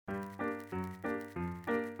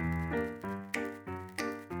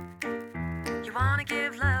You wanna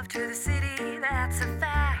give love to the city, that's a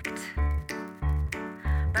fact.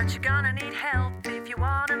 But you're gonna need help if you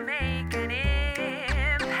wanna make an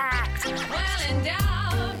impact. Well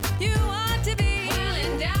endowed, you want to be well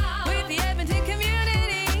endowed with the Edmonton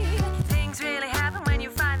community. Things really happen when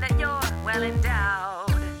you find that you're well endowed.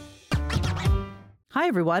 Hi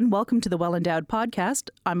everyone, welcome to the Well Endowed podcast.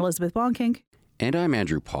 I'm Elizabeth Bonkink. And I'm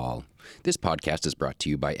Andrew Paul. This podcast is brought to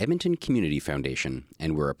you by Edmonton Community Foundation,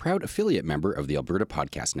 and we're a proud affiliate member of the Alberta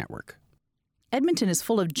Podcast Network. Edmonton is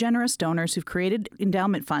full of generous donors who've created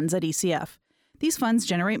endowment funds at ECF. These funds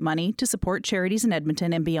generate money to support charities in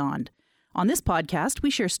Edmonton and beyond. On this podcast, we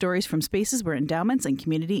share stories from spaces where endowments and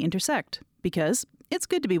community intersect, because it's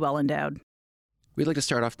good to be well endowed. We'd like to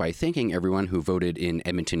start off by thanking everyone who voted in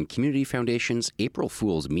Edmonton Community Foundation's April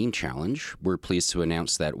Fool's Meme Challenge. We're pleased to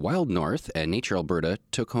announce that Wild North and Nature Alberta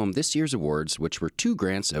took home this year's awards, which were 2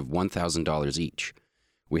 grants of $1,000 each.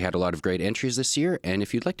 We had a lot of great entries this year, and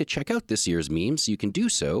if you'd like to check out this year's memes, you can do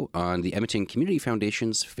so on the Edmonton Community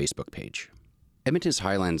Foundation's Facebook page. Edmonton's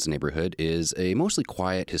Highlands neighborhood is a mostly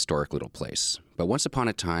quiet, historic little place. But once upon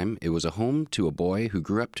a time, it was a home to a boy who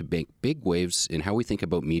grew up to make big waves in how we think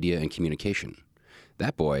about media and communication.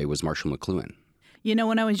 That boy was Marshall McLuhan. You know,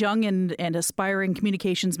 when I was young and aspiring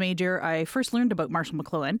communications major, I first learned about Marshall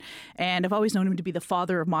McLuhan, and I've always known him to be the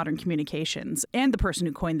father of modern communications and the person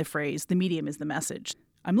who coined the phrase, "the medium is the message."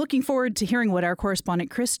 I'm looking forward to hearing what our correspondent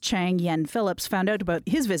Chris Chang Yen Phillips found out about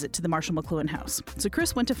his visit to the Marshall McLuhan House. So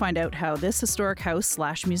Chris went to find out how this historic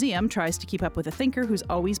house/museum tries to keep up with a thinker who's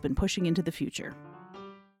always been pushing into the future.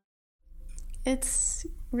 It's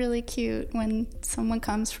really cute when someone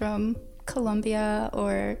comes from Colombia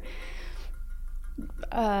or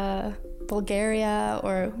Bulgaria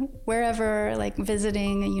or wherever, like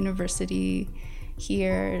visiting a university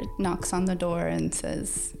here, knocks on the door and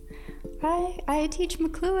says, "Hi, I teach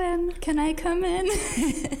McLuhan. Can I come in?"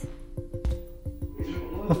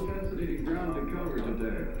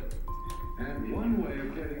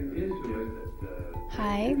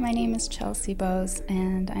 Hi, my name is Chelsea Bose,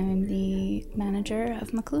 and I'm the manager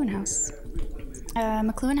of McLuhan House.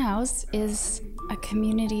 McLuhan House is a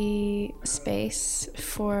community space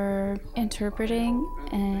for interpreting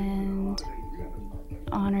and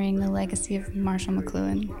honoring the legacy of Marshall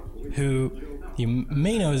McLuhan, who you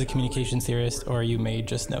may know as a communications theorist, or you may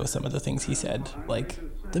just know some of the things he said, like,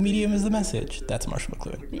 the medium is the message. That's Marshall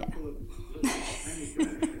McLuhan. Yeah.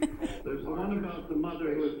 There's the one about the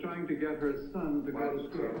mother who is trying to get her son to go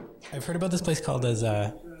to school. I've heard about this place called as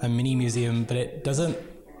a mini museum, but it doesn't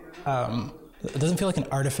feel like an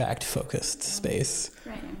artifact-focused space.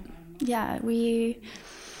 Right. Yeah, we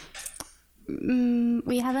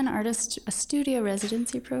have a studio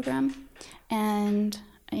residency program, and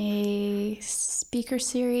a speaker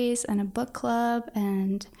series and a book club,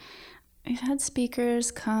 and we've had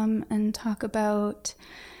speakers come and talk about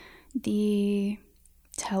the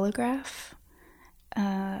telegraph,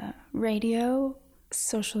 radio,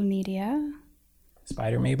 social media.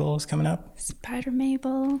 Spider Mabel is coming up. Spider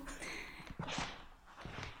Mabel.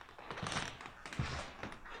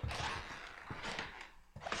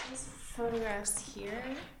 These photographs here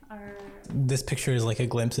are... This picture is like a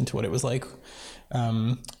glimpse into what it was like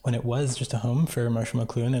when it was just a home for Marshall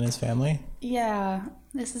McLuhan and his family. Yeah,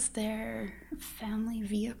 this is their family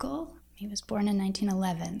vehicle. He was born in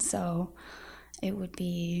 1911, so it would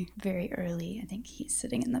be very early. I think he's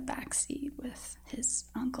sitting in the back seat with his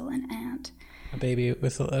uncle and aunt. A baby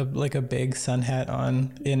with a big sun hat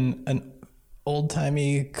on in an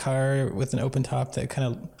old-timey car with an open top that kind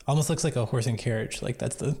of almost looks like a horse and carriage. Like,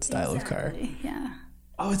 that's the style of car. Yeah.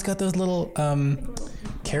 Oh, it's got those little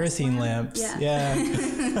kerosene lamps. Yeah.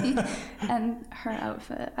 And her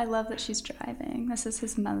outfit. I love that she's driving. This is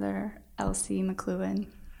his mother, Elsie McLuhan.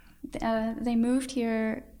 They moved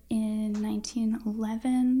here in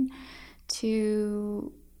 1911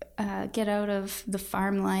 to get out of the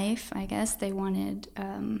farm life, I guess. They wanted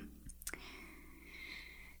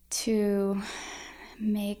to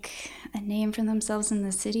make a name for themselves in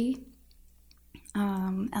the city.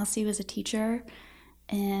 Elsie was a teacher,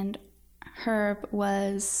 and Herb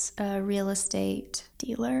was a real estate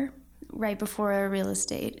dealer. Right before real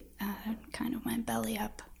estate kind of went belly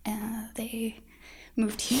up, they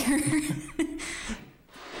moved here.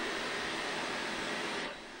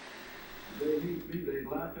 They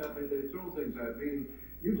laugh at me, they throw things at me.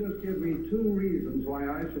 You just give me 2 reasons why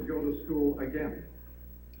I should go to school again.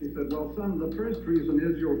 She said, well, son, the first reason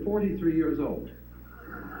is you're 43 years old.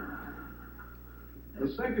 The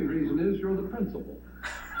second reason is you're the principal.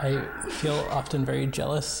 I feel often very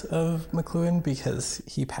jealous of McLuhan because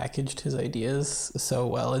he packaged his ideas so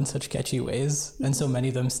well in such catchy ways, and so many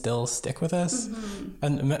of them still stick with us.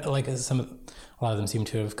 And like a lot of them seem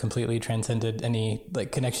to have completely transcended any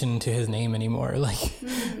like connection to his name anymore. Like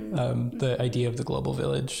the idea of the global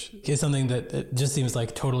village is something that it just seems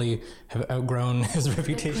like totally have outgrown his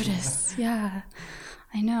reputation. Yeah,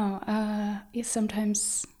 I know.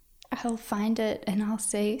 Sometimes I'll find it and I'll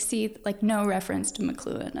see like no reference to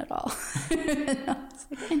McLuhan at all. It's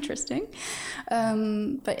like, interesting.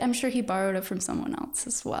 But I'm sure he borrowed it from someone else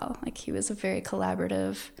as well. Like he was a very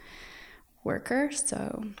collaborative worker,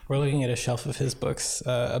 so. We're looking at a shelf of his books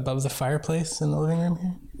above the fireplace in the living room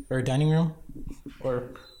here, or dining room,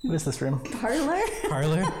 or what is this room? Parlor?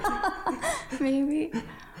 Maybe.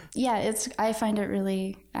 Yeah, I find it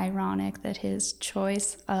really ironic that his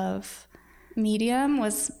choice of medium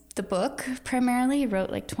was the book primarily. He wrote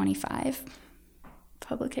like 25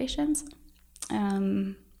 publications,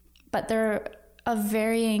 but they're of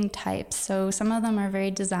varying types. So some of them are very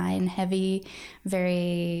design heavy,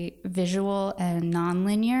 very visual and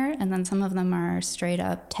non-linear, and then some of them are straight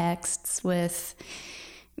up texts with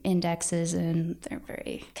indexes, and they're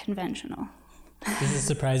very conventional. Is it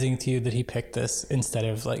surprising to you that he picked this instead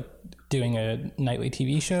of like doing a nightly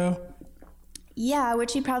TV show? Yeah,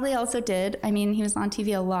 which he probably also did. I mean, he was on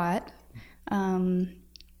TV a lot.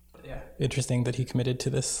 Yeah, interesting that he committed to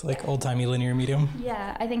this like old-timey linear medium.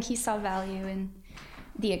 Yeah, I think he saw value in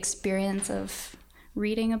the experience of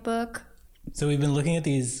reading a book. So we've been looking at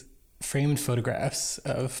these framed photographs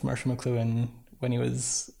of Marshall McLuhan when he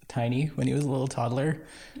was tiny, when he was a little toddler.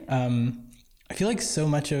 I feel like so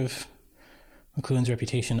much of McLuhan's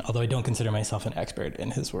reputation, although I don't consider myself an expert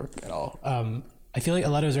in his work at all, I feel like a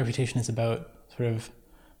lot of his reputation is about sort of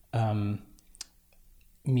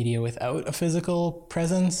media without a physical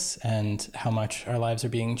presence, and how much our lives are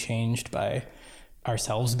being changed by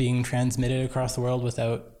ourselves being transmitted across the world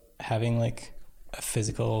without having like a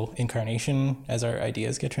physical incarnation as our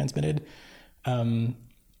ideas get transmitted.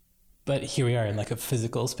 But here we are in like a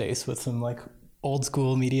physical space with some like old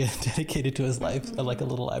school media dedicated to his life, like a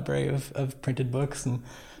little library of printed books and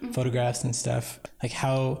photographs and stuff. Like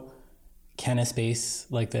how can a space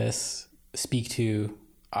like this speak to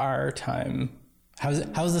our time? How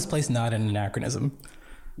is this place not an anachronism?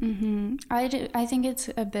 I think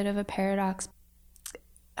it's a bit of a paradox.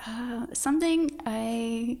 Something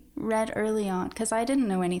I read early on, because I didn't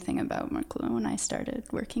know anything about McLuhan when I started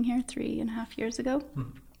working here 3.5 years ago.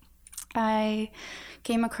 I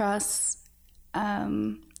came across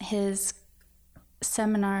his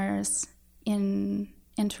seminars in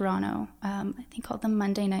Toronto. I think called them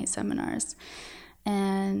Monday night seminars,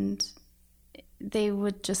 and they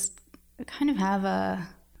would just kind of have a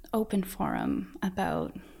open forum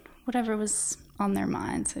about whatever was on their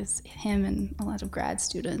minds. It's him and a lot of grad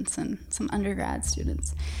students and some undergrad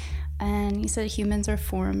students. And he said humans are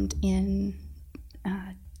formed in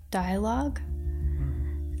dialogue.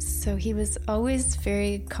 So he was always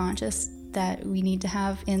very conscious that we need to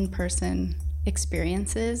have in-person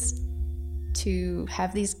experiences to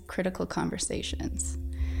have these critical conversations.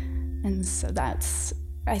 And so that's,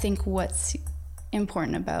 I think, what's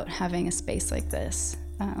important about having a space like this,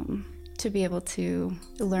 to be able to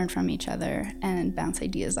learn from each other and bounce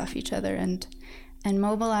ideas off each other and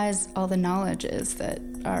mobilize all the knowledges that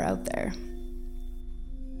are out there.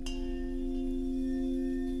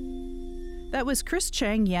 That was Chris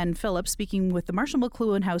Chang Yen Phillips speaking with the Marshall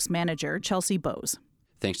McLuhan House manager, Chelsea Bowes.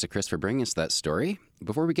 Thanks to Chris for bringing us that story.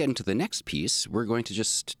 Before we get into the next piece, we're going to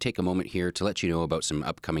just take a moment here to let you know about some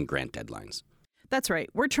upcoming grant deadlines. That's right.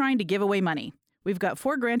 We're trying to give away money. We've got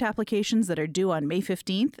 4 grant applications that are due on May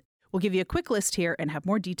 15th. We'll give you a quick list here and have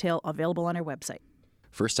more detail available on our website.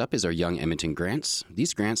 First up is our Young Edmonton grants.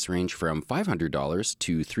 These grants range from $500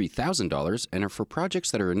 to $3,000 and are for projects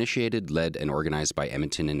that are initiated, led, and organized by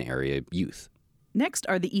Edmonton and area youth. Next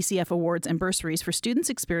are the ECF awards and bursaries for students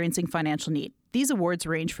experiencing financial need. These awards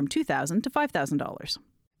range from $2,000 to $5,000.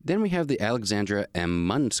 Then we have the Alexandra M.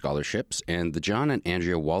 Munn Scholarships and the John and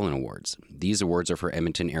Andrea Wallen Awards. These awards are for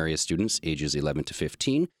Edmonton area students ages 11 to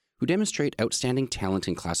 15 who demonstrate outstanding talent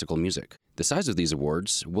in classical music. The size of these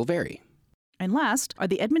awards will vary. And last are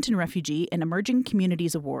the Edmonton Refugee and Emerging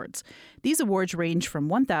Communities Awards. These awards range from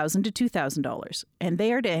 $1,000 to $2,000, and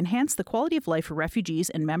they are to enhance the quality of life for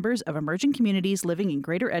refugees and members of emerging communities living in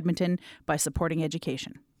Greater Edmonton by supporting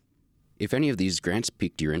education. If any of these grants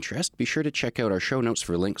piqued your interest, be sure to check out our show notes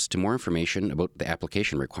for links to more information about the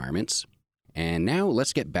application requirements. And now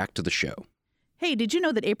let's get back to the show. Hey, did you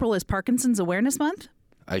know that April is Parkinson's Awareness Month?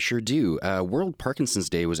 I sure do. World Parkinson's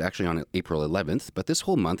Day was actually on April 11th, but this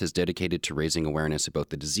whole month is dedicated to raising awareness about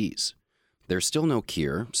the disease. There's still no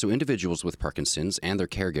cure, so individuals with Parkinson's and their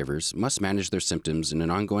caregivers must manage their symptoms in an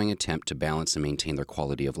ongoing attempt to balance and maintain their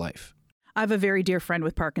quality of life. I have a very dear friend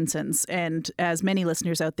with Parkinson's, and as many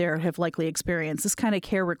listeners out there have likely experienced, this kind of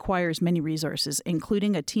care requires many resources,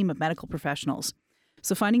 including a team of medical professionals.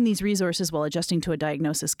 So finding these resources while adjusting to a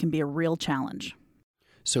diagnosis can be a real challenge.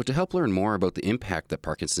 So to help learn more about the impact that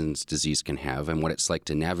Parkinson's disease can have and what it's like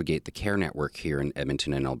to navigate the care network here in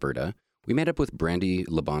Edmonton and Alberta, we met up with Brandy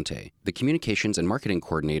Labonte, the Communications and Marketing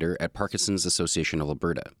Coordinator at Parkinson's Association of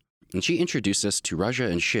Alberta. And she introduced us to Raja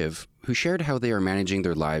and Shiv, who shared how they are managing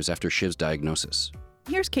their lives after Shiv's diagnosis.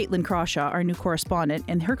 Here's Caitlin Crawshaw, our new correspondent,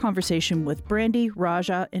 and her conversation with Brandy,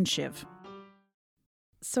 Raja, and Shiv.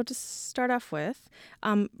 So to start off with,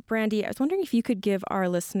 Brandy, I was wondering if you could give our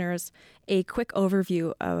listeners a quick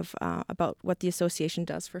overview of about what the association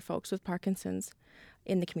does for folks with Parkinson's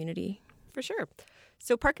in the community. For sure.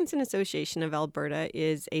 So Parkinson Association of Alberta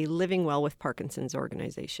is a Living Well with Parkinson's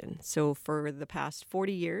organization. So for the past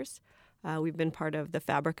 40 years, we've been part of the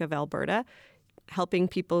fabric of Alberta, helping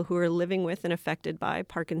people who are living with and affected by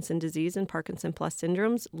Parkinson disease and Parkinson plus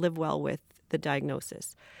syndromes live well with the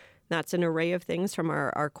diagnosis. That's an array of things from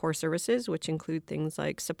our core services, which include things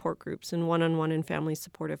like support groups and one-on-one and family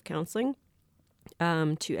supportive counseling,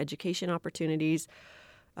 to education opportunities,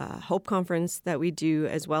 Hope Conference that we do,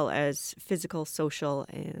 as well as physical, social,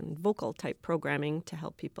 and vocal type programming to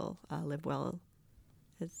help people live well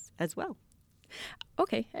as well.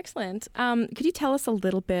 Okay, excellent. Could you tell us a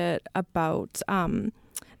little bit about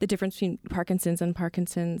the difference between Parkinson's and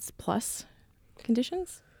Parkinson's plus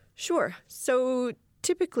conditions? Sure. So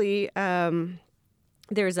typically,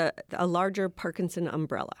 there's a larger Parkinson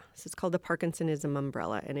umbrella. So it's called the Parkinsonism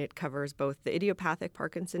umbrella, and it covers both the idiopathic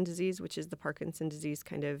Parkinson disease, which is the Parkinson disease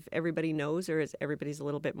kind of everybody knows or is everybody's a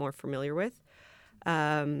little bit more familiar with.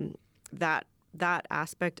 That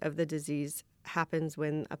aspect of the disease happens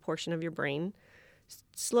when a portion of your brain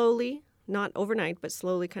slowly, not overnight, but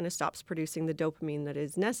slowly kind of stops producing the dopamine that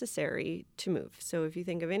is necessary to move. So if you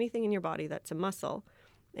think of anything in your body that's a muscle,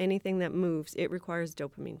 anything that moves, it requires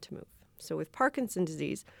dopamine to move. So with Parkinson's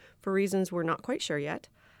disease, for reasons we're not quite sure yet,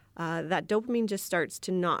 that dopamine just starts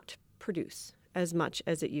to not produce as much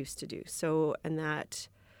as it used to do. So, and that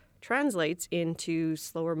translates into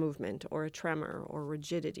slower movement or a tremor or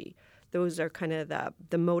rigidity. Those are kind of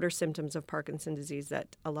the motor symptoms of Parkinson's disease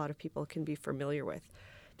that a lot of people can be familiar with.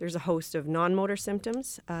 There's a host of non-motor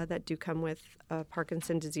symptoms that do come with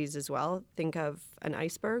Parkinson's disease as well. Think of an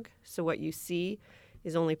iceberg. So what you see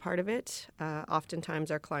is only part of it. Oftentimes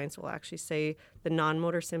our clients will actually say the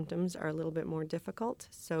non-motor symptoms are a little bit more difficult.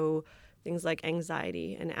 So things like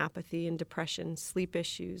anxiety and apathy and depression, sleep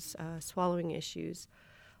issues, swallowing issues,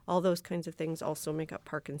 all those kinds of things also make up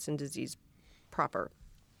Parkinson's disease proper.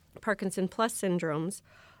 Parkinson plus syndromes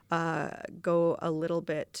go a little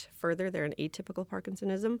bit further. They're an atypical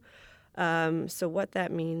Parkinsonism. So what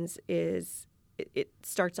that means is it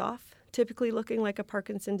starts off typically looking like a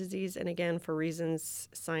Parkinson's disease. And again, for reasons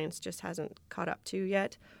science just hasn't caught up to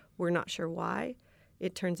yet, we're not sure why,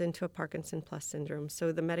 it turns into a Parkinson plus syndrome.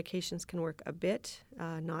 So the medications can work a bit,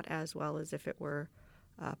 not as well as if it were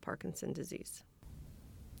Parkinson's disease.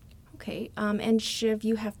 Okay, and Shiv,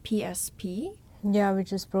 you have PSP? Yeah,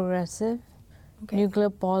 which is progressive. Okay. Nuclear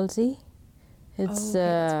palsy. It's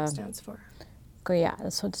that's what it stands for. Yeah,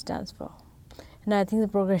 that's what it stands for. And I think the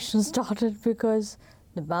progression started because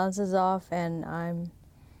the balance is off, and I'm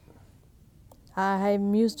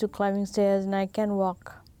used to climbing stairs, and I can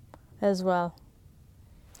walk as well.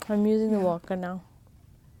 I'm using the walker now.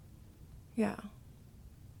 Yeah.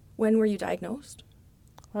 When were you diagnosed?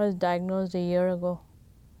 I was diagnosed a year ago.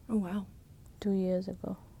 Oh, wow. 2 years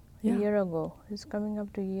ago. Yeah. A year ago. It's coming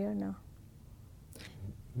up to a year now.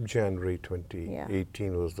 January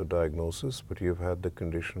 2018 was the diagnosis, but you've had the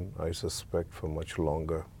condition, I suspect, for much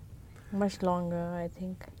longer. Much longer, I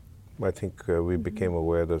think. I think we became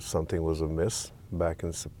aware that something was amiss back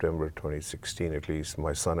in September 2016, at least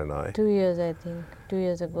my son and I. 2 years, I think. 2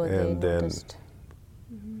 years ago, And they then noticed.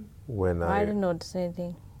 when I didn't notice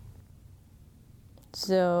anything.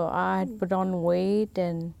 So I had put on weight,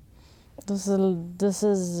 and this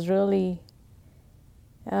is really,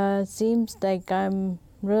 seems like I'm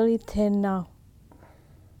really thin now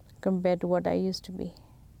compared to what I used to be.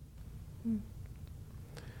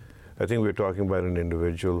 I think we're talking about an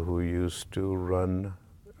individual who used to run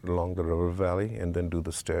along the river valley and then do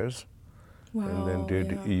the stairs. Wow. And then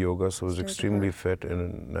did yoga, so was Stairs extremely fit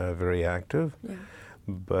and very active. Yeah.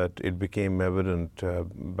 But it became evident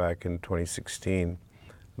back in 2016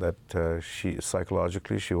 that she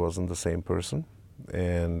psychologically she wasn't the same person,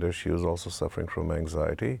 and she was also suffering from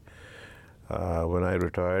anxiety. When I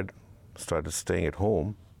retired, started staying at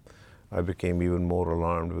home, I became even more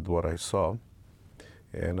alarmed with what I saw,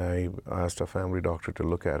 and I asked a family doctor to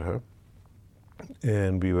look at her,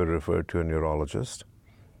 and we were referred to a neurologist,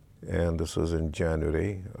 and this was in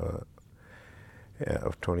January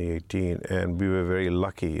of 2018, and we were very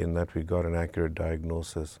lucky in that we got an accurate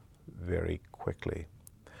diagnosis very quickly,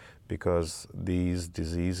 because these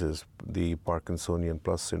diseases, the Parkinsonian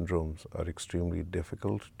plus syndromes, are extremely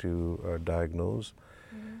difficult to diagnose.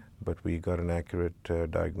 But we got an accurate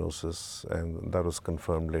diagnosis, and that was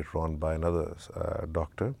confirmed later on by another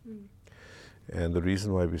doctor. And the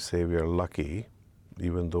reason why we say we are lucky,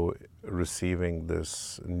 even though receiving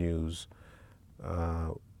this news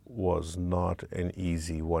was not an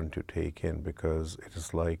easy one to take in, because it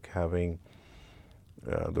is like having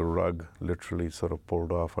the rug literally sort of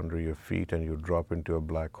pulled off under your feet and you drop into a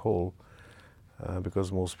black hole,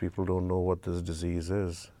 because most people don't know what this disease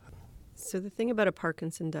is. So the thing about a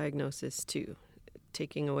Parkinson diagnosis, too,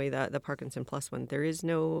 taking away the Parkinson plus one, there is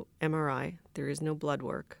no MRI, there is no blood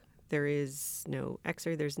work, there is no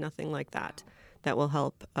X-ray, there's nothing like that that will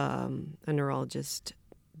help a neurologist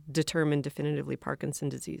determine definitively Parkinson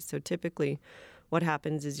disease. So typically what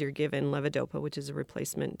happens is you're given levodopa, which is a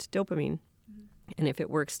replacement dopamine, and if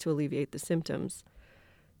it works to alleviate the symptoms,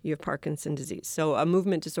 you have Parkinson disease. So a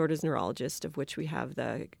movement disorders neurologist, of which we have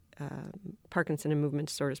the Parkinson and Movement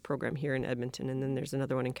Disorders program here in Edmonton, and then there's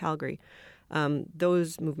another one in Calgary.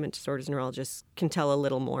 Those movement disorders neurologists can tell a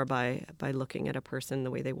little more by looking at a person,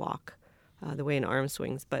 the way they walk, the way an arm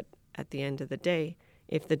swings. But at the end of the day,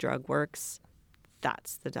 if the drug works,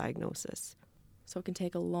 that's the diagnosis. So it can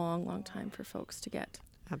take a long, long time for folks to get.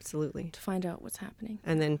 Absolutely. To find out what's happening.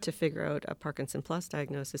 And then to figure out a Parkinson plus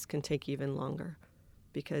diagnosis can take even longer,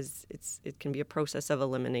 because it can be a process of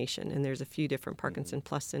elimination, and there's a few different Parkinson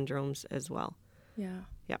plus syndromes as well. Yeah.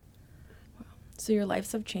 Yeah. Wow. So your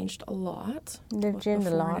lives have changed a lot. They've changed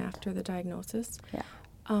a lot. And after the diagnosis. Yeah.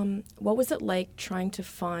 What was it like trying to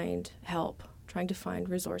find help, trying to find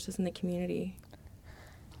resources in the community?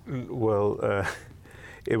 Well,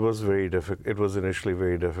 it was very difficult. It was initially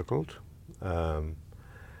very difficult, and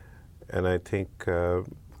I think the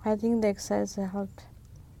exercise helped.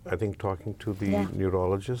 I think talking to the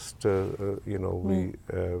neurologist, we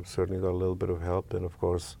certainly got a little bit of help. And of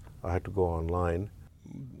course, I had to go online,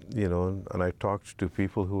 and I talked to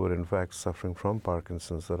people who were in fact suffering from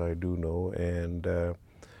Parkinson's that I do know. And,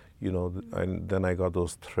 and then I got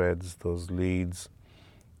those threads, those leads,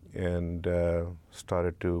 and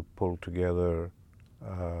started to pull together,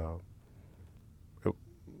 I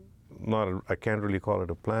can't really call it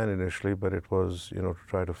a plan initially, but it was, to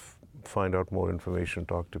try to find out more information,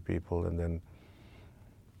 talk to people, and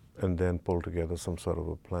then pull together some sort of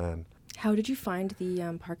a plan. How did you find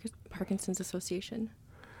the Parkinson's Association?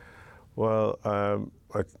 Well,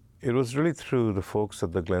 it was really through the folks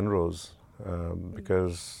at the Glenrose,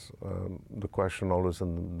 because the question always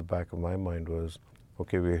in the back of my mind was,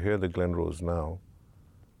 okay, we're here at the Glenrose now,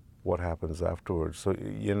 what happens afterwards? So,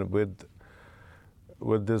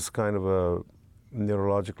 with this kind of a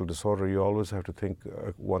neurological disorder, you always have to think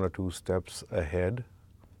one or two steps ahead.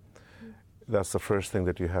 That's the first thing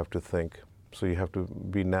that you have to think. So you have to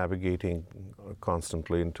be navigating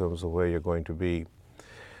constantly in terms of where you're going to be.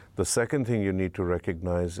 The second thing you need to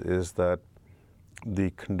recognize is that the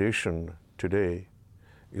condition today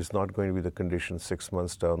is not going to be the condition 6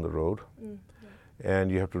 months down the road.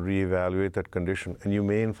 And you have to reevaluate that condition. And you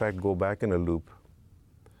may, in fact, go back in a loop.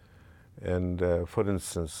 And for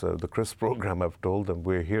instance, the CRISP program, I've told them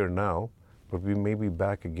we're here now, but we may be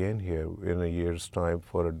back again here in a year's time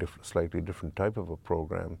for a slightly different type of a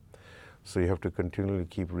program. So you have to continually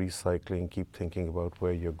keep recycling, keep thinking about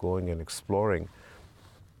where you're going and exploring.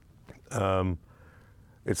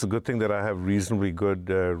 It's a good thing that I have reasonably good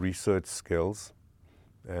research skills,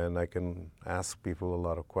 and I can ask people a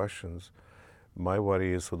lot of questions. My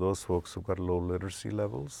worry is for those folks who've got low literacy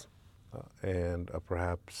levels, and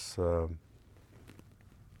perhaps don't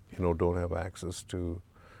have access to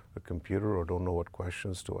a computer or don't know what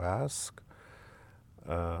questions to ask,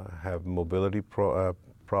 have mobility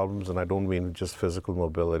problems, and I don't mean just physical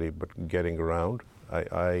mobility, but getting around.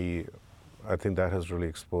 I think that has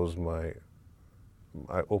really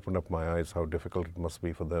I opened up my eyes how difficult it must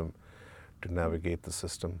be for them to navigate the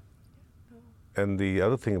system. And the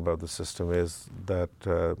other thing about the system is that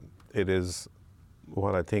it is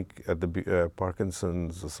what I think at the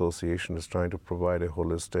Parkinson's Association is trying to provide a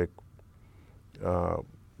holistic,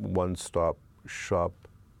 one-stop shop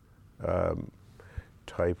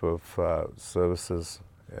type of services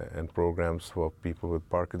and programs for people with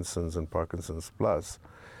Parkinson's and Parkinson's Plus,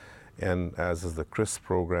 and as is the CRIS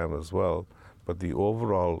program as well. But the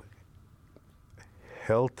overall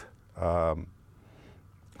health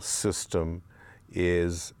system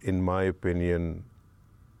is, in my opinion,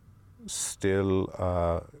 still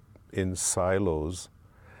in silos,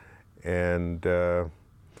 and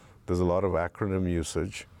there's a lot of acronym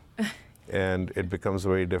usage, and it becomes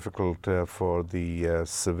very difficult for the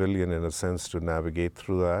civilian, in a sense, to navigate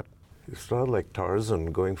through that. It's not like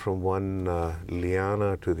Tarzan going from one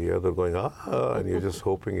liana to the other, going, and you're just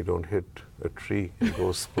hoping you don't hit a tree and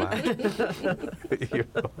go splat. You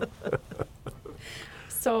know?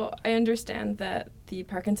 So I understand that the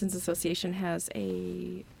Parkinson's Association has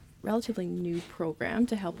a relatively new program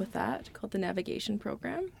to help with that called the Navigation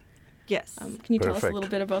Program. Yes. Can you tell us a little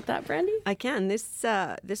bit about that, Brandy? I can.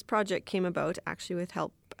 This project came about actually with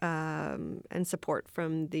help and support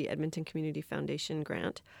from the Edmonton Community Foundation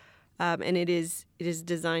grant. And it is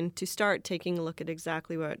designed to start taking a look at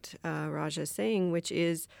exactly what Raja is saying, which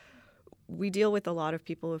is we deal with a lot of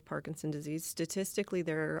people with Parkinson's disease. Statistically,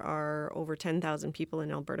 there are over 10,000 people in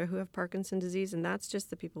Alberta who have Parkinson's disease, and that's just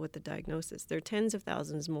the people with the diagnosis. There are tens of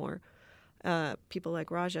thousands more people like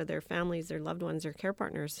Raja, their families, their loved ones, their care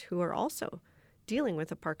partners who are also dealing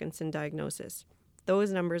with a Parkinson diagnosis.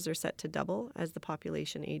 Those numbers are set to double as the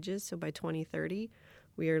population ages. So by 2030,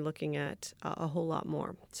 we are looking at a whole lot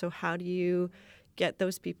more. So how do you get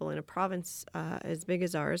those people in a province as big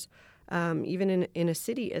as ours, even in a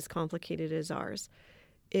city as complicated as ours,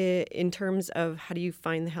 in terms of how do you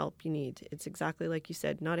find the help you need? It's exactly like you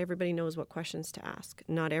said, not everybody knows what questions to ask.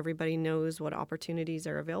 Not everybody knows what opportunities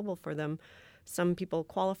are available for them. Some people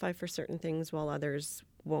qualify for certain things while others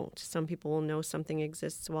won't. Some people will know something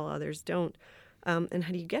exists while others don't. And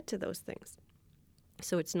how do you get to those things?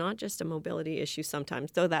 So it's not just a mobility issue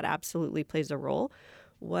sometimes, though that absolutely plays a role.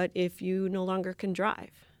 What if you no longer can drive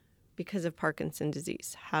because of Parkinson's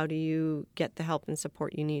disease? How do you get the help and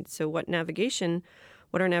support you need? So what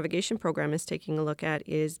our navigation program is taking a look at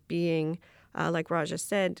is being, like Raja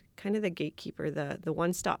said, kind of the gatekeeper, the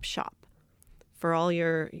one-stop shop for all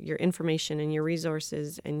your information and your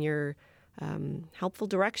resources and your helpful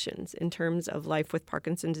directions in terms of life with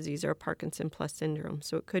Parkinson's disease or Parkinson Plus syndrome.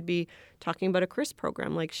 So it could be talking about a CRIS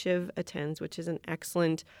program like Shiv attends, which is an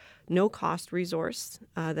excellent no-cost resource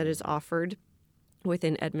that is offered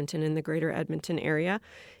within Edmonton in the greater Edmonton area.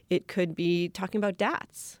 It could be talking about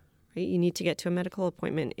DATs. Right? You need to get to a medical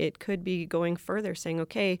appointment. It could be going further, saying,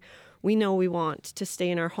 okay, we know we want to stay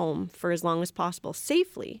in our home for as long as possible,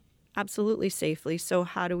 safely, absolutely safely. So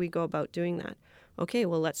how do we go about doing that? Okay,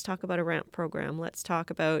 well, let's talk about a RAMP program. Let's talk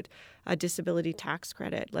about a disability tax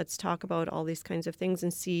credit. Let's talk about all these kinds of things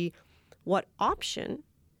and see what option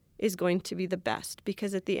is going to be the best.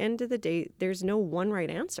 Because at the end of the day, there's no one right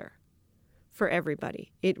answer for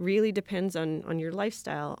everybody. It really depends on your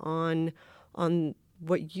lifestyle, on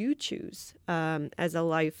what you choose as a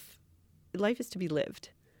life. Life is to be lived.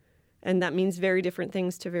 And that means very different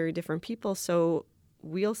things to very different people. So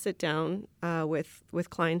we'll sit down with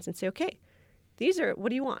clients and say, okay, what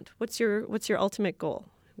do you want? What's your ultimate goal?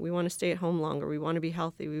 We want to stay at home longer. We want to be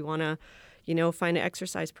healthy. We want to, find an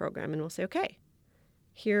exercise program. And we'll say, okay,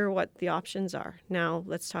 here are what the options are. Now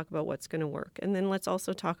let's talk about what's going to work. And then let's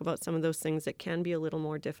also talk about some of those things that can be a little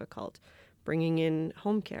more difficult, bringing in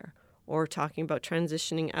home care or talking about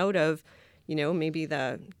transitioning out of, maybe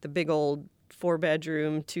the big old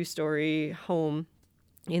 4-bedroom, 2-story home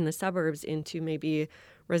in the suburbs into maybe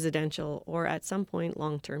residential or at some point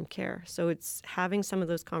long-term care. So it's having some of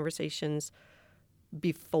those conversations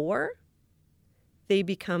before they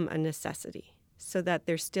become a necessity so that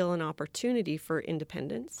there's still an opportunity for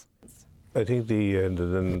independence. I think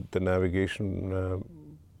the navigation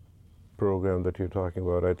program that you're talking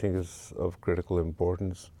about, I think is of critical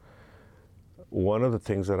importance. One of the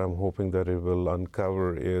things that I'm hoping that it will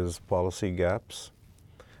uncover is policy gaps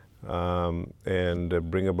and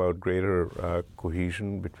bring about greater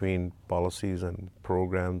cohesion between policies and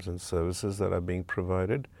programs and services that are being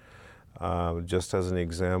provided. Just as an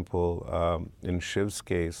example, in Shiv's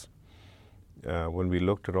case, when we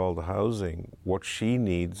looked at all the housing, what she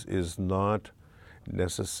needs is not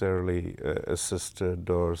necessarily assisted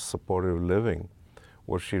or supportive living.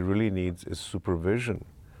 What she really needs is supervision.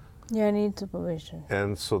 Yeah, I need supervision.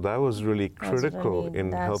 And so that was really critical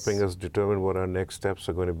in helping us determine what our next steps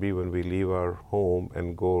are going to be when we leave our home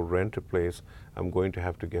and go rent a place. I'm going to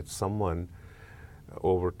have to get someone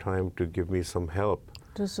over time to give me some help.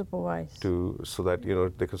 To supervise. So that,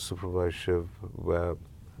 they can supervise Shiv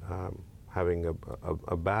having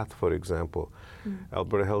a bath, for example.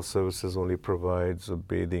 Alberta Health Services only provides a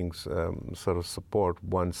bathing sort of support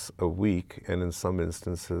once a week, and in some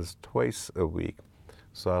instances twice a week.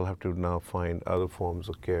 So I'll have to now find other forms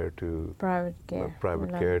of care to Private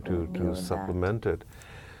care to supplement it.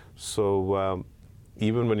 So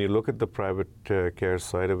even when you look at the private care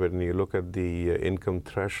side of it and you look at the income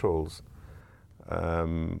thresholds,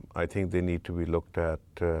 I think they need to be looked at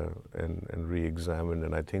and re-examined,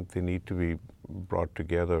 and I think they need to be brought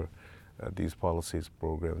together, these policies,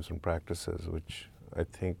 programs, and practices, which I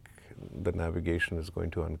think the navigation is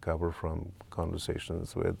going to uncover from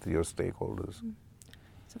conversations with your stakeholders.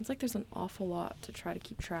 Sounds like there's an awful lot to try to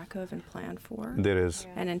keep track of and plan for. There is.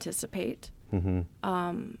 And anticipate.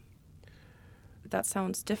 That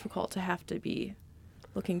sounds difficult to have to be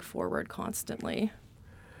looking forward constantly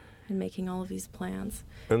and making all of these plans.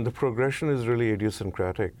 And the progression is really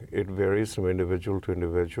idiosyncratic. It varies from individual to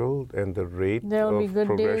individual, and the rate of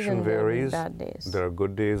progression varies. There are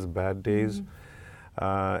good days, bad days.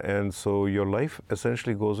 And so your life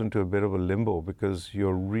essentially goes into a bit of a limbo because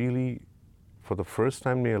you're really, for the first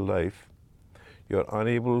time in your life, you're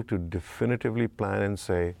unable to definitively plan and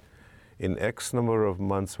say, in X number of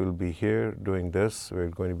months we'll be here doing this, we're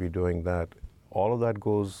going to be doing that. All of that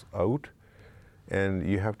goes out, and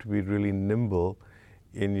you have to be really nimble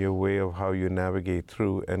in your way of how you navigate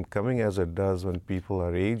through. And coming as it does when people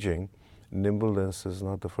are aging, nimbleness is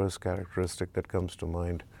not the first characteristic that comes to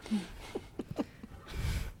mind.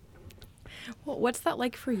 Well, what's that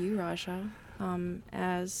like for you, Raja,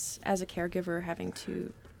 as a caregiver, having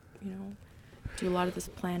to, do a lot of this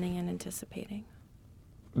planning and anticipating?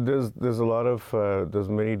 There's a lot of there's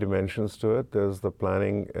many dimensions to it. There's the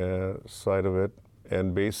planning side of it,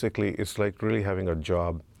 and basically it's like really having a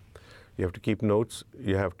job. You have to keep notes.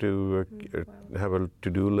 You have to have a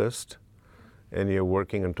to-do list, and you're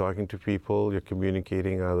working and talking to people. You're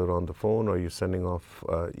communicating either on the phone or you're sending off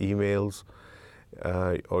emails,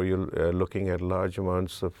 or you're looking at large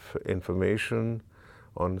amounts of information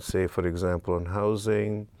on, say, for example, on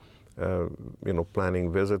housing.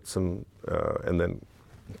 Planning visits and then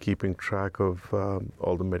keeping track of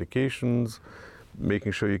all the medications,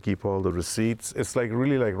 making sure you keep all the receipts. It's like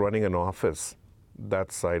really like running an office,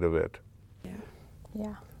 that side of it.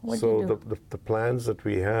 Yeah. So the plans that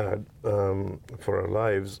we had for our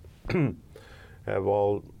lives have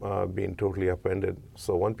all been totally upended.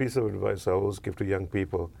 So one piece of advice I always give to young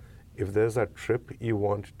people, if there's a trip you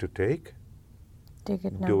want to take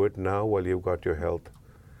it now. Do it now while you've got your health.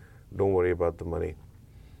 Don't worry about the money.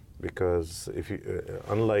 Because if you,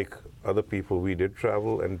 unlike other people, we did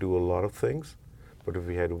travel and do a lot of things, but if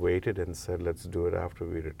we had waited and said, let's do it after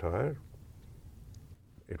we retire,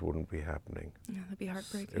 it wouldn't be happening. Yeah, that'd be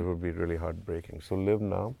heartbreaking. It would be really heartbreaking. So live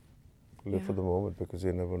now, live for the moment, because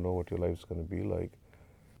you never know what your life's going to be like.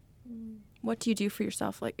 What do you do for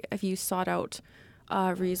yourself? Like, have you sought out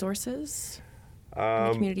resources in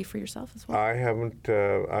the community for yourself as well? I haven't.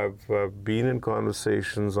 I've been in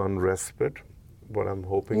conversations on respite. What I'm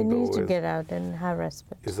hoping, though, to get out and have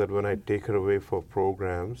respite. Is that when I take her away for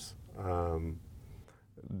programs,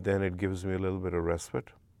 then it gives me a little bit of respite.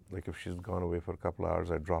 Like if she's gone away for a couple of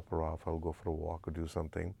hours, I drop her off, I'll go for a walk or do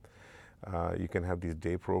something. You can have these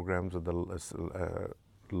day programs with the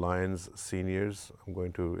Lions seniors. I'm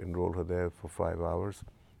going to enroll her there for 5 hours.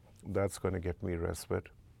 That's going to get me respite.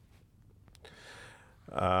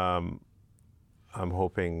 I'm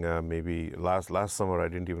hoping maybe last summer I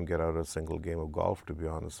didn't even get out a single game of golf, to be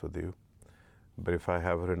honest with you. But if I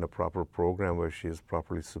have her in a proper program where she is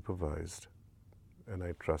properly supervised, and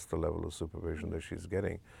I trust the level of supervision that she's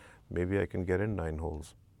getting, maybe I can get in 9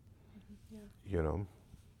 holes.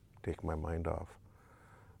 Take my mind off.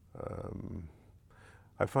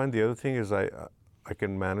 I find the other thing is I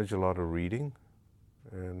can manage a lot of reading,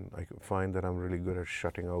 and I find that I'm really good at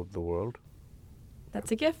shutting out the world.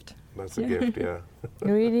 That's a gift. That's a gift, yeah.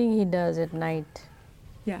 Reading he does at night.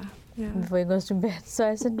 Yeah. Before he goes to bed. So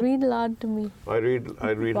I said, read aloud to me. I read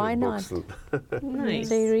Why books. Nice.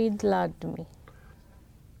 So he reads aloud to me.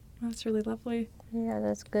 That's really lovely. Yeah,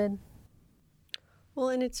 that's good. Well,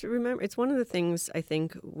 and it's one of the things I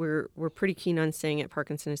think we're pretty keen on saying at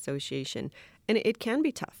Parkinson Association, and it can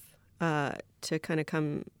be tough to kind of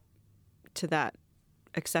come to that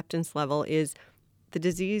acceptance level. Is the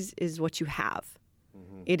disease is what you have.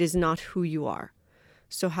 It is not who you are.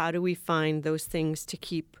 So how do we find those things to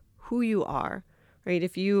keep who you are, right?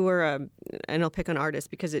 If you were and I'll pick on artists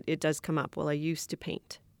because it does come up. Well, I used to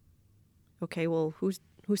paint. Okay, well, who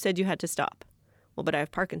said you had to stop? Well, but I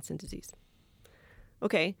have Parkinson's disease.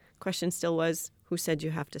 Okay, question still was, who said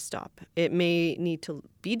you have to stop? It may need to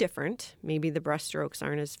be different. Maybe the brushstrokes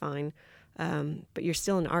aren't as fine. But you're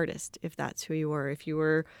still an artist if that's who you are. If you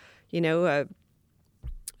were,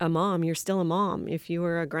 a mom, you're still a mom. If you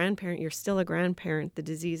were a grandparent, you're still a grandparent. The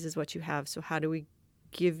disease is what you have. So how do we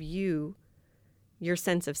give you your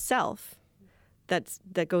sense of self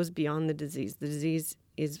that goes beyond the disease? The disease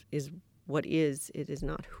is what is. It is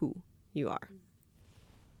not who you are.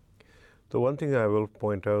 The one thing I will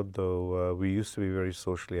point out, though, we used to be very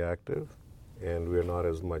socially active, and we're not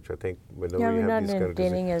as much. I think whenever Yeah, you we're have not these kind of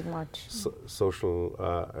entertaining as much. social,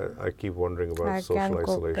 I keep wondering about I social can't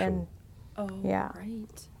cope isolation. and yeah.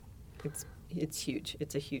 Right. It's huge.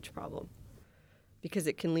 It's a huge problem because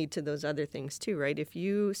it can lead to those other things too, right? If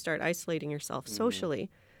you start isolating yourself socially,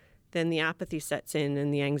 then the apathy sets in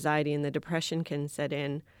and the anxiety and the depression can set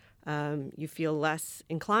in. You feel less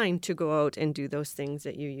inclined to go out and do those things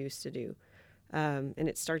that you used to do. And it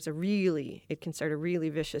can start a really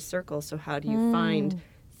vicious circle. So how do you find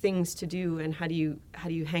things to do, and how do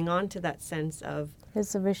you hang on to that sense of?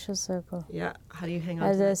 It's a vicious circle. Yeah. How do you hang on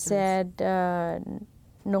As to that I said,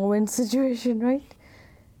 no-win situation, right?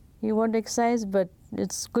 You want to exercise, but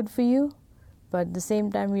it's good for you. But at the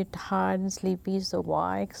same time, you're tired and sleepy, so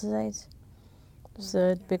why exercise? So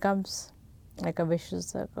it becomes like a vicious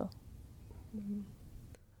circle.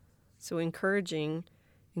 So encouraging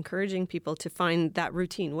people to find that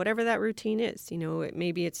routine, whatever that routine is.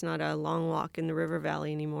 Maybe it's not a long walk in the river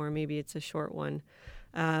valley anymore. Maybe it's a short one.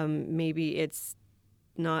 Maybe it's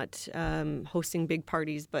not hosting big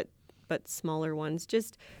parties, but smaller ones,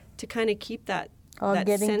 just to kind of keep that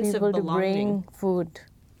Getting sense people of to belonging. bring food.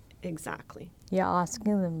 Exactly. Yeah,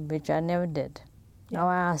 asking them, which I never did. Now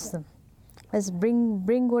I ask them, let's bring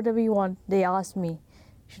whatever you want. They ask me,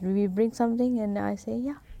 should we bring something? And I say,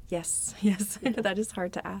 yeah. Yes. That is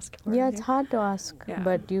hard to ask for. Yeah, it's hard to ask,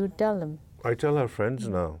 but you tell them. I tell our friends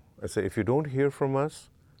now, I say, if you don't hear from us,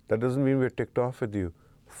 that doesn't mean we're ticked off with you.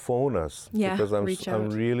 Phone us. Yeah, because reach out. I'm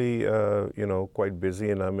really, quite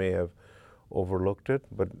busy and I may have overlooked it,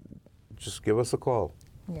 but just give us a call.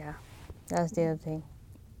 Yeah, that's the other thing.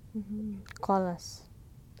 Call us.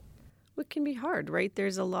 It can be hard, right?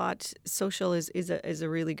 There's a lot. Social is a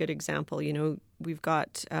really good example. We've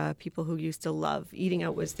got people who used to love eating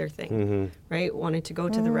out was their thing, right? Wanted to go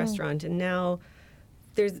to the restaurant, and now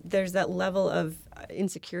there's that level of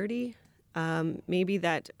insecurity. Maybe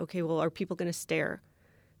that, okay, well, are people going to stare?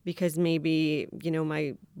 Because maybe,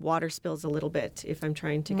 my water spills a little bit if I'm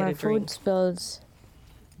trying to get a drink.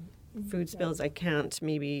 Food spills, I can't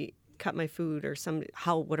maybe cut my food, or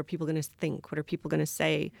what are people going to think? What are people going to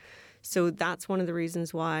say? So that's one of the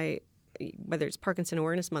reasons why, whether it's Parkinson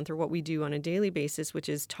Awareness Month or what we do on a daily basis, which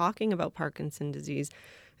is talking about Parkinson's disease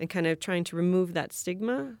and kind of trying to remove that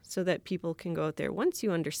stigma so that people can go out there. Once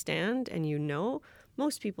you understand and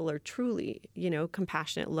most people are truly,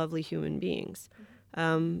 compassionate, lovely human beings.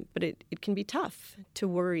 But it can be tough to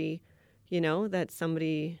worry, that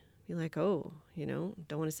somebody be like, oh,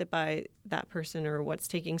 don't want to sit by that person, or what's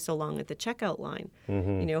taking so long at the checkout line.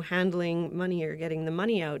 Handling money or getting the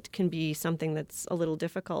money out can be something that's a little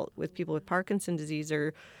difficult with people with Parkinson's disease,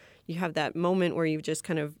 or you have that moment where you've just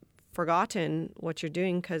kind of forgotten what you're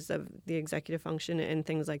doing because of the executive function and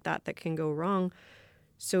things like that can go wrong.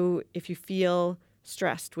 So if you feel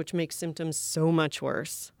stressed, which makes symptoms so much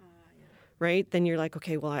worse, right? Then you're like,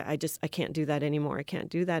 okay, well, I can't do that anymore. I can't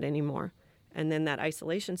do that anymore. And then that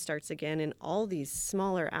isolation starts again in all these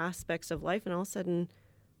smaller aspects of life. And all of a sudden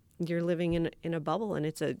you're living in a bubble, and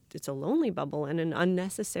it's a lonely bubble and an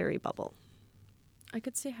unnecessary bubble. I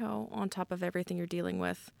could see how, on top of everything you're dealing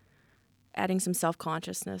with, adding some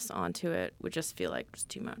self-consciousness onto it would just feel like just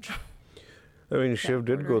too much. I mean, Shiv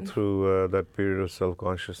did go through that period of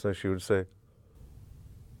self-consciousness. She would say,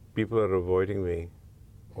 people are avoiding me,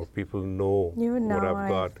 or people know Even what now I've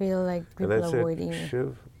got. I feel like people and I are said, avoiding me.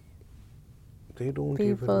 Shiv, they don't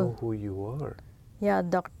even know who you are. Yeah,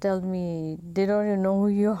 doctor tells me they don't even know who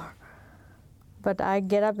you are. But I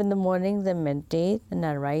get up in the mornings and meditate, and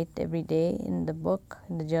I write every day in the book,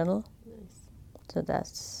 in the journal. Nice. So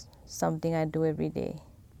that's something I do every day.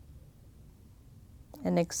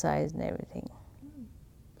 And exercise and everything.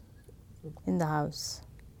 In the house.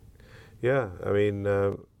 Yeah, I mean,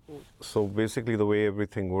 so basically the way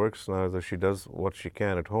everything works now is that she does what she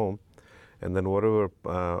can at home, and then whatever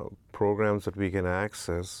programs that we can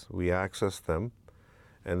access, we access them.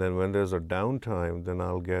 And then when there's a downtime, then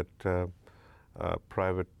I'll get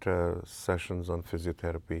private sessions on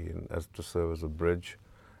physiotherapy as to serve as a bridge.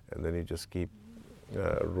 And then you just keep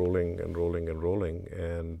rolling and rolling and rolling,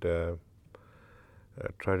 and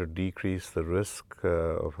try to decrease the risk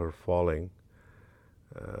of her falling,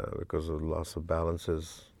 because of loss of balance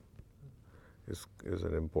is is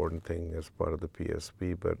an important thing as part of the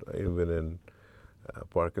PSP, but even in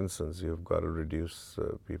Parkinson's, you've got to reduce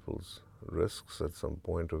people's risks at some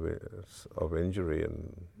point of injury,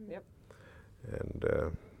 and Yep. and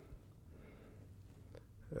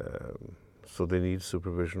so they need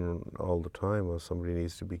supervision all the time, or somebody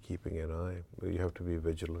needs to be keeping an eye. You have to be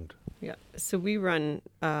vigilant. Yeah. So we run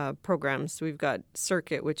programs. We've got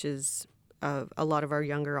Circuit, which is a lot of our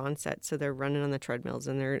younger onset. So they're running on the treadmills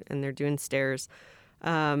and they're doing stairs.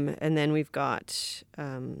 And then we've got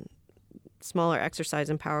smaller exercise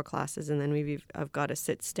and power classes. And then I've got a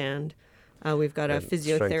sit stand. We've got a And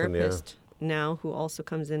physiotherapist now who also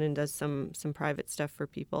comes in and does some private stuff for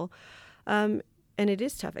people. And it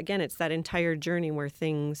is tough. Again, it's that entire journey where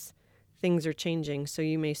things are changing. So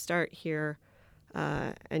you may start here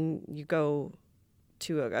and you go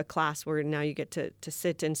to a class where now you get to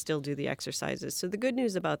sit and still do the exercises. So the good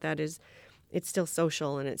news about that is it's still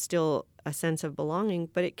social and it's still a sense of belonging,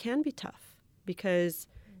 but it can be tough because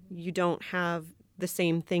you don't have the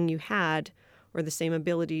same thing you had or the same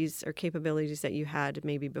abilities or capabilities that you had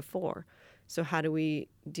maybe before. So how do we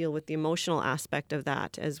deal with the emotional aspect of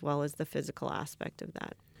that as well as the physical aspect of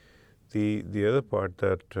that? The other part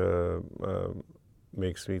that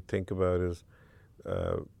makes me think about is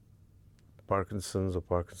Parkinson's or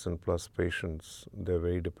Parkinson plus patients, they're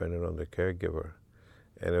very dependent on their caregiver.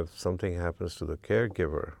 And if something happens to the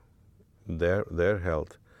caregiver, their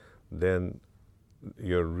health, then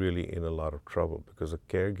you're really in a lot of trouble because a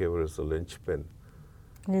caregiver is the linchpin.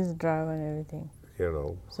 He's the driver and everything. You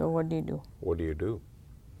know. So what do you do? What do you do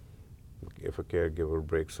if a caregiver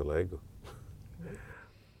breaks a leg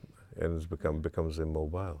and becomes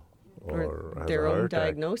immobile or has their a heart own attack?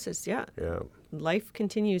 diagnosis? Yeah. Yeah. Life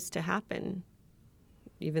continues to happen,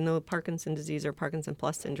 even though Parkinson's disease or Parkinson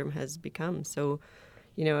plus syndrome has become. So,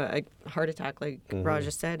 a heart attack, like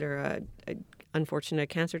Raja said, or a unfortunate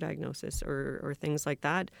cancer diagnosis or things like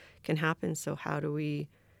that can happen. So how do we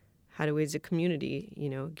as a community,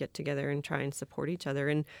 get together and try and support each other?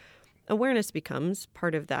 And awareness becomes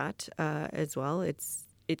part of that as well.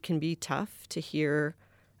 It can be tough to hear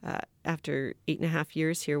after 8.5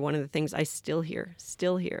 years here. One of the things I still hear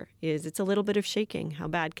is it's a little bit of shaking. How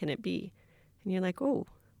bad can it be? And you're like, oh,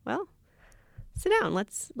 well, sit down.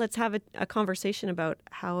 Let's have a conversation about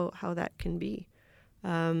how that can be.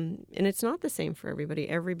 And it's not the same for everybody.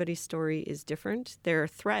 Everybody's story is different. There are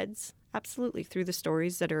threads, absolutely, through the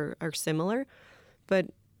stories that are similar. But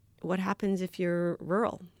what happens if you're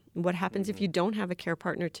rural? What happens if you don't have a care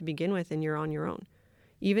partner to begin with and you're on your own?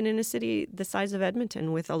 Even in a city the size of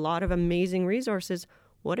Edmonton with a lot of amazing resources,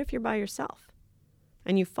 what if you're by yourself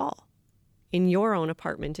and you fall in your own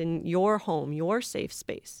apartment, in your home, your safe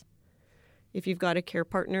space? If you've got a care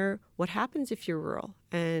partner, what happens if you're rural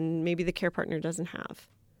and maybe the care partner doesn't have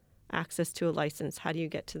access to a license? How do you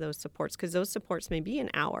get to those supports? Because those supports may be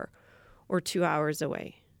an hour or 2 hours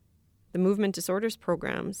away. The movement disorders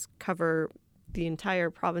programs cover the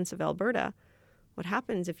entire province of Alberta. What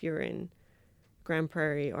happens if you're in Grand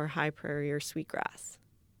Prairie or High Prairie or Sweetgrass?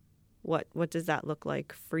 What does that look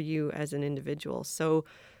like for you as an individual? So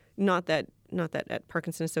not that at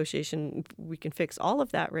Parkinson Association we can fix all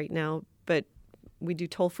of that right now, but we do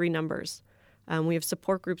toll-free numbers. We have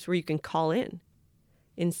support groups where you can call in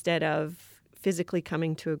instead of physically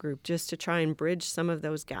coming to a group, just to try and bridge some of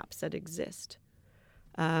those gaps that exist,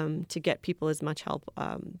 to get people as much help.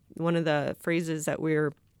 One of the phrases that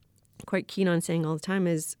we're quite keen on saying all the time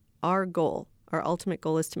is our ultimate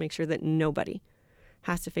goal is to make sure that nobody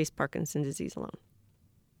has to face Parkinson's disease alone.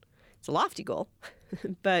 It's a lofty goal,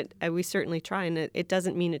 but we certainly try, and it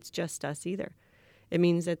doesn't mean it's just us either. It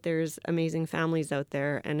means that there's amazing families out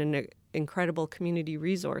there and an incredible community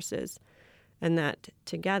resources, and that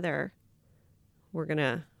together we're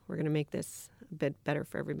gonna make this a bit better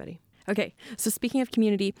for everybody. Okay, so speaking of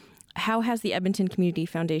community, how has the Edmonton Community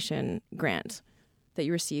Foundation grant that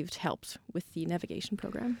you received helped with the navigation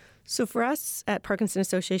program? So for us at Parkinson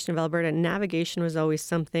Association of Alberta, navigation was always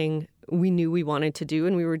something we knew we wanted to do,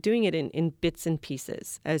 and we were doing it in bits and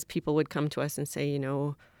pieces as people would come to us and say,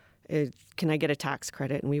 can I get a tax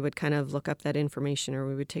credit? And we would kind of look up that information, or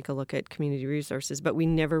we would take a look at community resources, but we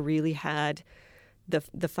never really had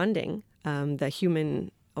the funding, the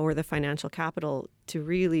human or the financial capital to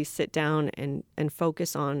really sit down and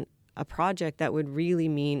focus on a project that would really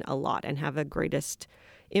mean a lot and have the greatest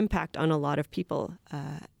impact on a lot of people,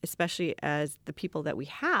 especially as the people that we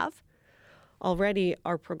have already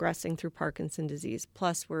are progressing through Parkinson's disease.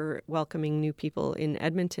 Plus, we're welcoming new people in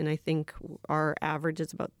Edmonton. I think our average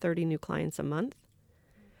is about 30 new clients a month.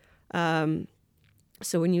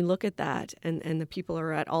 So when you look at that, and the people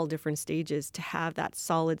are at all different stages, to have that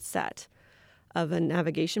solid set of a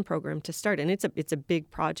navigation program to start. And it's a big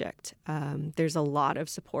project. There's a lot of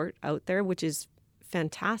support out there, which is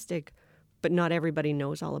fantastic, but not everybody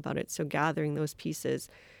knows all about it. So gathering those pieces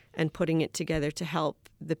and putting it together to help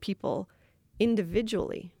the people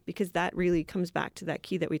individually, because that really comes back to that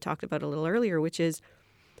key that we talked about a little earlier, which is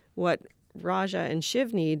what Raja and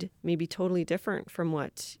Shiv need may be totally different from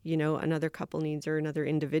what, another couple needs or another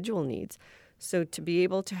individual needs. So to be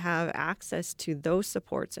able to have access to those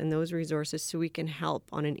supports and those resources so we can help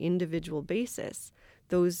on an individual basis,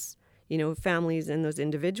 those, families and those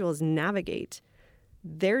individuals navigate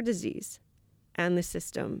their disease and the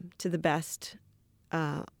system to the best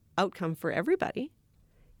outcome for everybody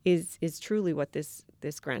is truly what this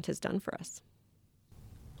grant has done for us.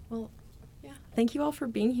 Well, yeah. Thank you all for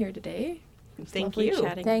being here today. Thank you.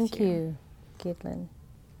 Thank you, Caitlin.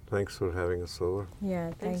 Thanks for having us over.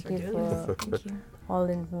 Yeah, thank you for all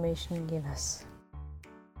the information you gave us.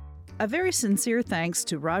 A very sincere thanks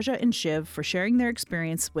to Raja and Shiv for sharing their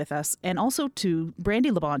experience with us, and also to Brandy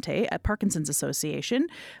Labonte at Parkinson's Association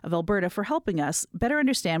of Alberta for helping us better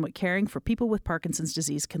understand what caring for people with Parkinson's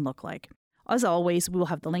disease can look like. As always, we will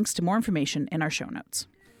have the links to more information in our show notes.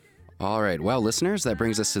 All right, well, listeners, that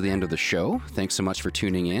brings us to the end of the show. Thanks so much for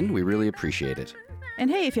tuning in. We really appreciate it. And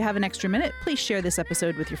hey, if you have an extra minute, please share this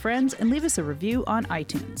episode with your friends and leave us a review on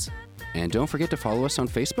iTunes. And don't forget to follow us on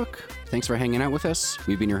Facebook. Thanks for hanging out with us.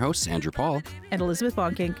 We've been your hosts, Andrew Paul. And Elizabeth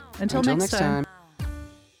Bonkink. Until next time.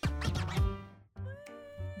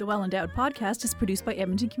 The Well Endowed Podcast is produced by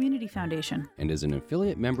Edmonton Community Foundation And is an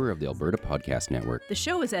affiliate member of the Alberta Podcast Network. The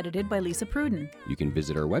show is edited by Lisa Pruden. You can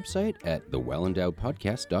visit our website at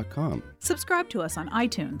thewellendowedpodcast.com. Subscribe to us on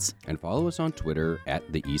iTunes. And follow us on Twitter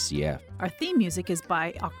at the ECF. Our theme music is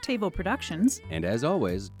by Octavo Productions. And as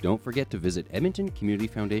always, don't forget to visit Edmonton Community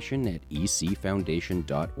Foundation at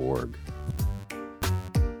ecfoundation.org.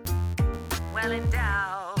 Well endowed.